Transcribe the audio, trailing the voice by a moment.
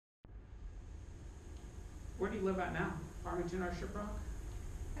Where do you live at now? Farmington or Shiprock?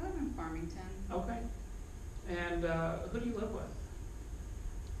 I live in Farmington. Okay. And who do you live with?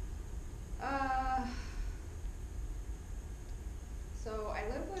 Uh, so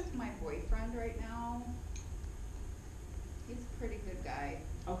I live with my boyfriend right now. He's a pretty good guy.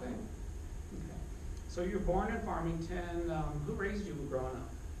 Okay. Okay. So you were born in Farmington. Who raised you growing up?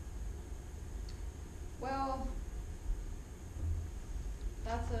 Well,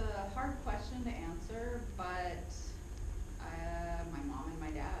 that's a hard question to answer, but my mom and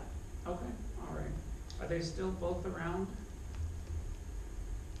my dad. Okay. All right. Are they still both around?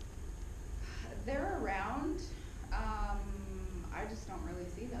 They're around. I just don't really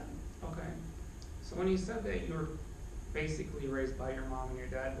see them. Okay. So when you said that you were basically raised by your mom and your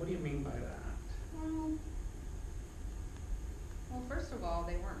dad, what do you mean by that? Well, first of all,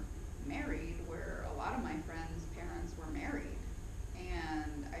 they weren't married, where a lot of my friends' parents were married.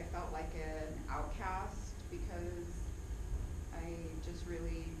 And I felt like an outcast because I just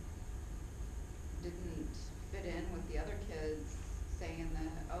really didn't fit in with the other kids saying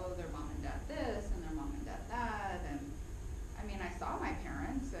that, oh, their mom and dad this and their mom and dad that. And I mean, I saw my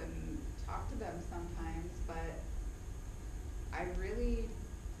parents and talked to them sometimes, but I really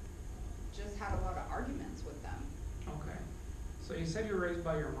just had a lot of arguments with them. Okay. So you said you were raised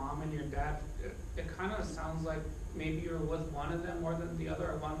by your mom and your dad. It kind of sounds like maybe you were with one of them more than the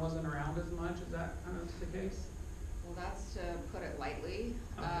other, or one wasn't around as much. Is that kind of the case? Well, that's to put it lightly.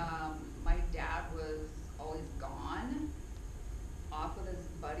 Okay. My dad was always gone, off with his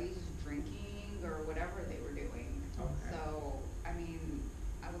buddies drinking or whatever they were doing. Okay. So, I mean,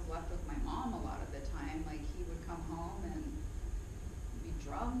 I was left with my mom a lot of the time. Like, he would come home and be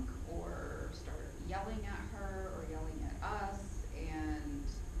drunk or start yelling at her or yelling at us, and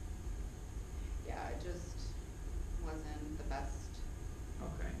yeah, it just wasn't the best.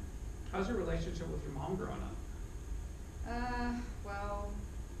 Okay. How's your relationship with your mom growing up? Well,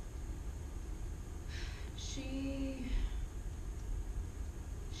 she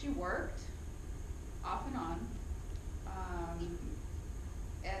worked off and on,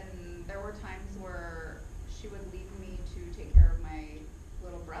 and there were times where she would leave me to take care of my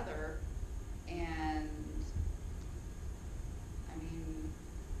little brother, and I mean,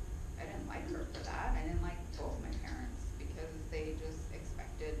 I didn't like her for that. I didn't like both my parents because they just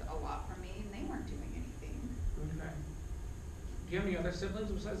expected a lot from me and they weren't doing anything. Okay. Do you have any other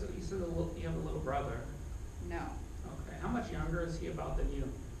siblings besides that? You said you have a little brother. No. Okay. How much younger is he about than you?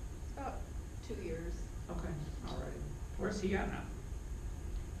 It's about 2 years. Okay. All right. Where's he at now?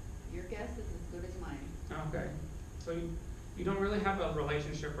 Your guess is as good as mine. Okay. So you don't really have a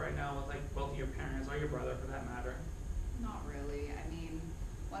relationship right now with like both of your parents or your brother for that matter? Not really. I mean,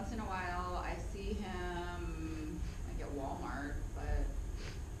 once in a while I see him like at Walmart, but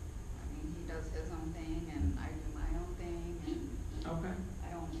I mean, he does his own thing and I do my own thing, and Okay.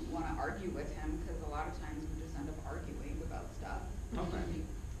 I don't want to argue with him because a lot of times we just end up arguing about stuff. Okay.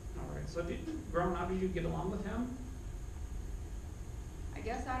 All right. So growing up, did you get along with him? I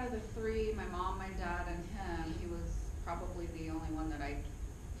guess out of the three, my mom, my dad, and him, he was probably the only one that I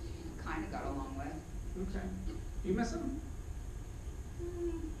kind of got along with. Okay. You miss him?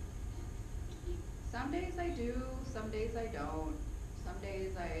 Some days I do, some days I don't. Some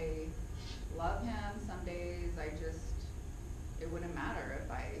days I love him, some days I just, it wouldn't matter if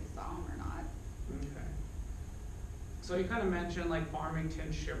I saw him or not. Okay. So you kind of mentioned like Farmington,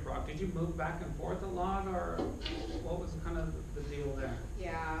 Shiprock. Did you move back and forth a lot, or what was kind of the deal there?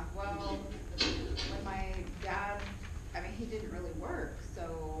 Yeah, well, when my dad, I mean, he didn't really work,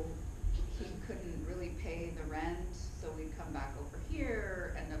 so he couldn't really pay the rent, so we'd come back over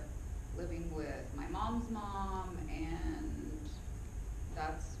here, end up living with my mom's mom, and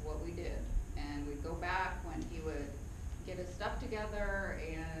that's what we did. And we'd go back when he would get his stuff together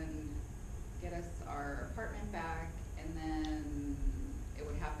and get us our apartment back, and then it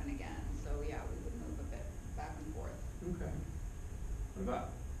would happen again. So yeah, we would move a bit back and forth. Okay. What about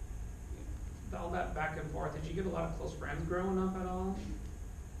all that back and forth? Did you get a lot of close friends growing up at all?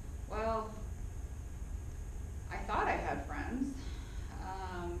 Well, I thought I had friends,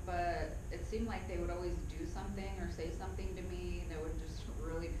 but it seemed like they would always do something or say something to me that would just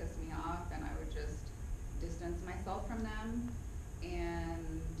really piss me off, and I would just distance myself from them.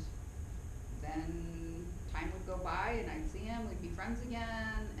 And then time would go by and I'd see him, we'd be friends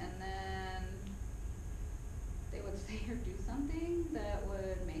again, and then they would say or do something that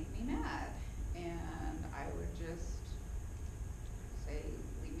would make me mad, and I would just say,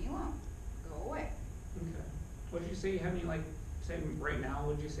 leave me alone, go away. Okay. Would you say you have any, like, say right now,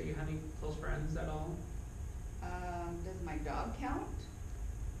 would you say you have any close friends at all? Does my dog count?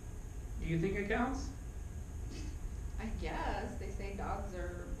 Do you think it counts? I guess, they say dogs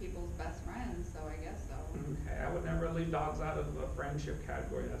are people's best friends, so I guess so. Okay, I would never leave dogs out of a friendship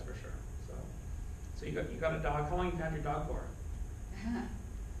category, that's for sure, so you got a dog, how long you had your dog for?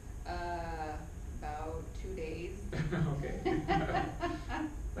 About 2 days. Okay.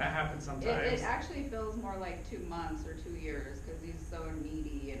 That happens sometimes. It actually feels more like 2 months or 2 years, cause he's so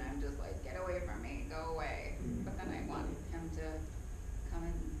needy and I'm just like, get away from me, go away. But then I want him to come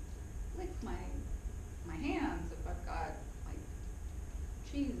and lick my hands if I've got like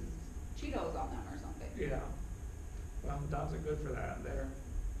Cheetos on them or something. Yeah, well, dogs are good for that, they're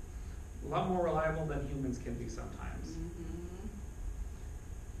a lot more reliable than humans can be sometimes.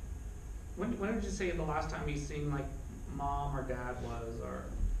 Mm-hmm. When did you say the last time you seen like mom or dad was, or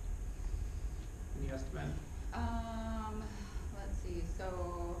any estimate? Let's see,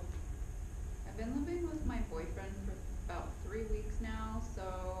 so I've been living with my boyfriend for about 3 weeks now,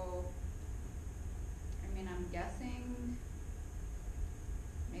 so I mean, I'm guessing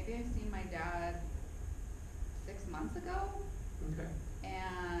maybe I've seen my dad 6 months ago, Okay,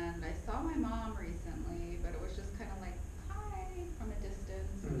 and I saw my mom recently, but it was just kinda like, hi, from a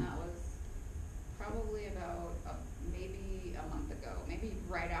distance, and that was probably about maybe a month ago, maybe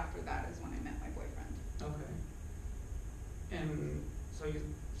right after that is when I met my boyfriend. okay. And so you've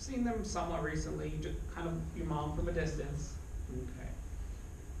seen them somewhat recently, you just kind of, your mom from a distance, okay.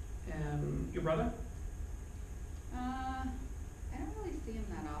 And your brother? I don't really see him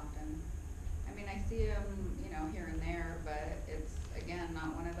that often. I mean, I see him, you know, here and there, but it's, again,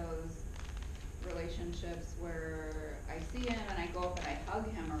 not one of those relationships where I see him and I go up and I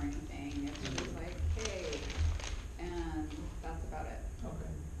hug him or anything. It's just like, hey, and that's about it.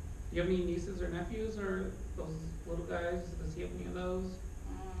 Okay. Do you have any nieces or nephews or those little guys? Does he have any of those?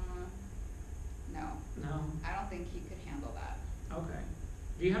 No. No? I don't think he could handle that. Okay.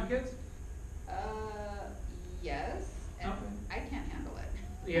 Do you have kids? Yes, and Okay. I can't handle it.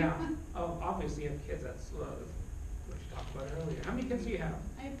 Yeah. Oh, obviously you have kids, that's what you talked about earlier. How many kids do you have?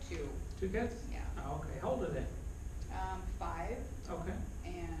 I have 2. 2 kids? Yeah. Oh, okay. How old are they? 5 Okay.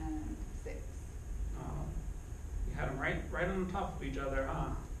 and 6. You had them right on top of each other,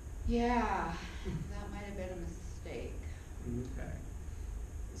 huh? Yeah, that might have been a mistake. Okay.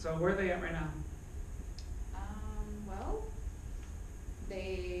 So where are they at right now? Well,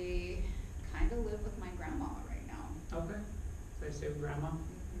 they kind of live with my grandma right now. Okay. So they stay with grandma?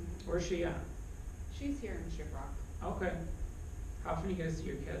 Mm-hmm. Where's she at? She's here in Shiprock. Okay. How often do you guys see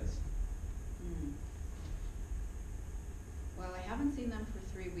your kids? Well, I haven't seen them for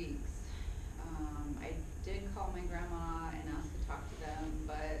 3 weeks. I did call my grandma and asked to talk to them,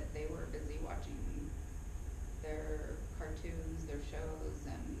 but they were busy watching their cartoons, their shows,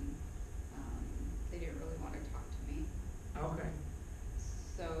 and they didn't really want to talk to me. Okay.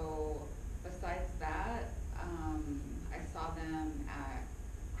 So besides that, I saw them at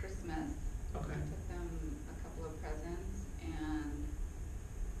Christmas. Okay. I took them a couple of presents, and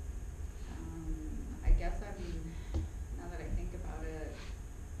I guess now that I think about it,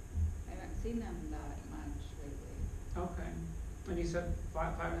 I haven't seen them that much lately. Okay. And you said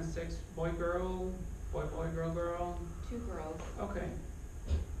 5 and 6, boy, girl, boy, girl? 2 girls. Okay.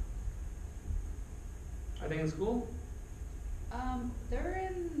 Are they in school? They're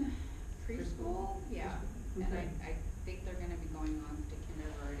in preschool, yeah, and Okay. I think they're gonna be going on to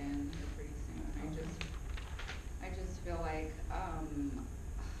kindergarten here pretty soon. I just feel like,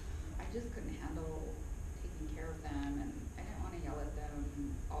 I just couldn't handle taking care of them, and I didn't wanna yell at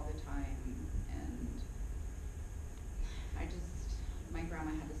them all the time, and my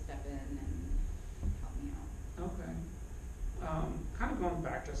grandma had to step in and help me out. Okay. Kind of going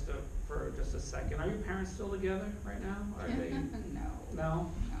back for just a second, are your parents still together right now? Are they? No.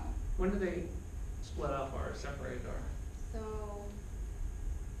 No? No. When did they split up or separate or? So,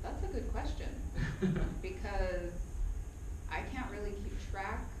 that's a good question, because I can't really keep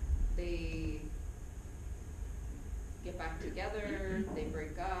track. They get back together, they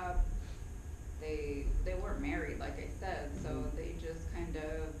break up, they weren't married, like I said, so they just kind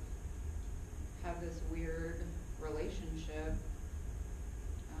of have this weird relationship.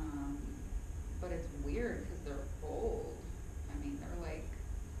 But it's weird because they're old. I mean, they're like,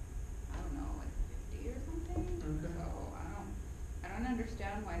 I don't know, like 50 or something. Okay. So I don't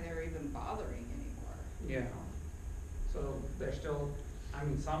understand why they're even bothering anymore. Yeah. So they're still, I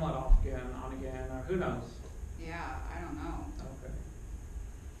mean, somewhat off again, on again, or who knows? Yeah, I don't know. Okay.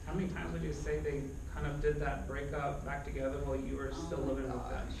 How many times would you say they kind of did that breakup back together while you were still Oh my living with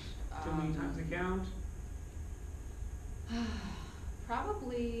them? gosh. Too many times to count?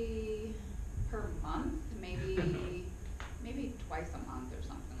 Probably per month, maybe twice a month or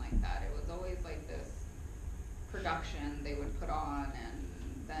something like that. It was always like this production they would put on,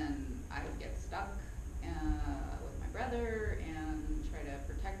 and then I would get stuck with my brother and try to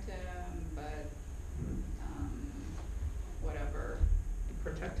protect him, but whatever.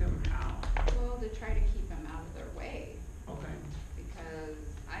 Protect him how? Well, to try to keep him out of their way, Okay. because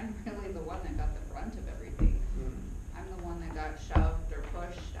I'm really the one that got the brunt of everything. Mm. I'm the one that got shoved or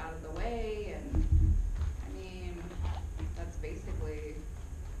pushed out of the way, and I mean, that's basically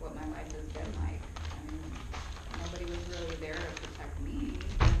what my life has been like. I mean, nobody was really there to protect me.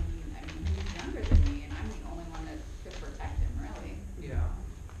 I mean, he's younger than me, and I'm the only one that could protect him, really. Yeah.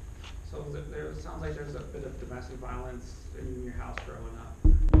 So there sounds like there's a bit of domestic violence in your house growing up.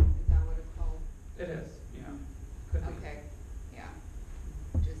 Is that what it's called? It is, yeah. Could be. Okay, yeah.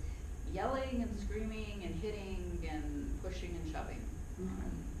 Just yelling and screaming and hitting and pushing and shoving.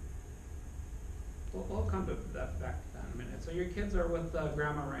 Okay. We'll come to that back to that in a minute. So your kids are with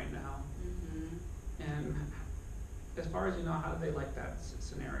grandma right now, and as far as you know, how do they like that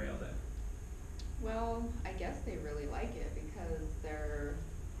scenario then? Well, I guess they really like it because they're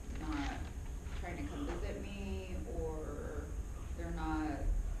not trying to come visit me, or they're not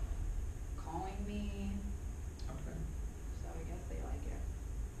calling me, Okay. so I guess they like it.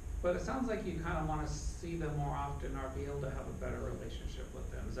 But it sounds like you kind of want to see them more often or be able to have a better relationship with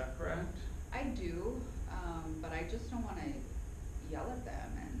them. Is that correct? I do, but I just don't want to yell at them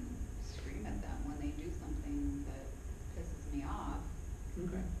and scream at them when they do something that pisses me off.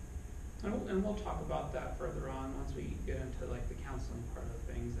 Okay. And we'll talk about that further on once we get into like the counseling part of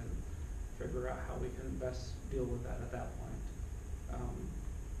things and figure out how we can best deal with that at that point.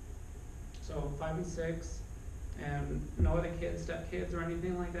 So 5 and 6, and no other kids, stepkids, or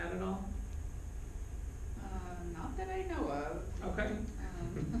anything like that at all? Not that I know of. Okay.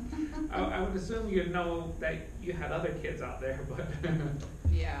 I would assume you'd know that you had other kids out there, but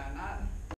Yeah,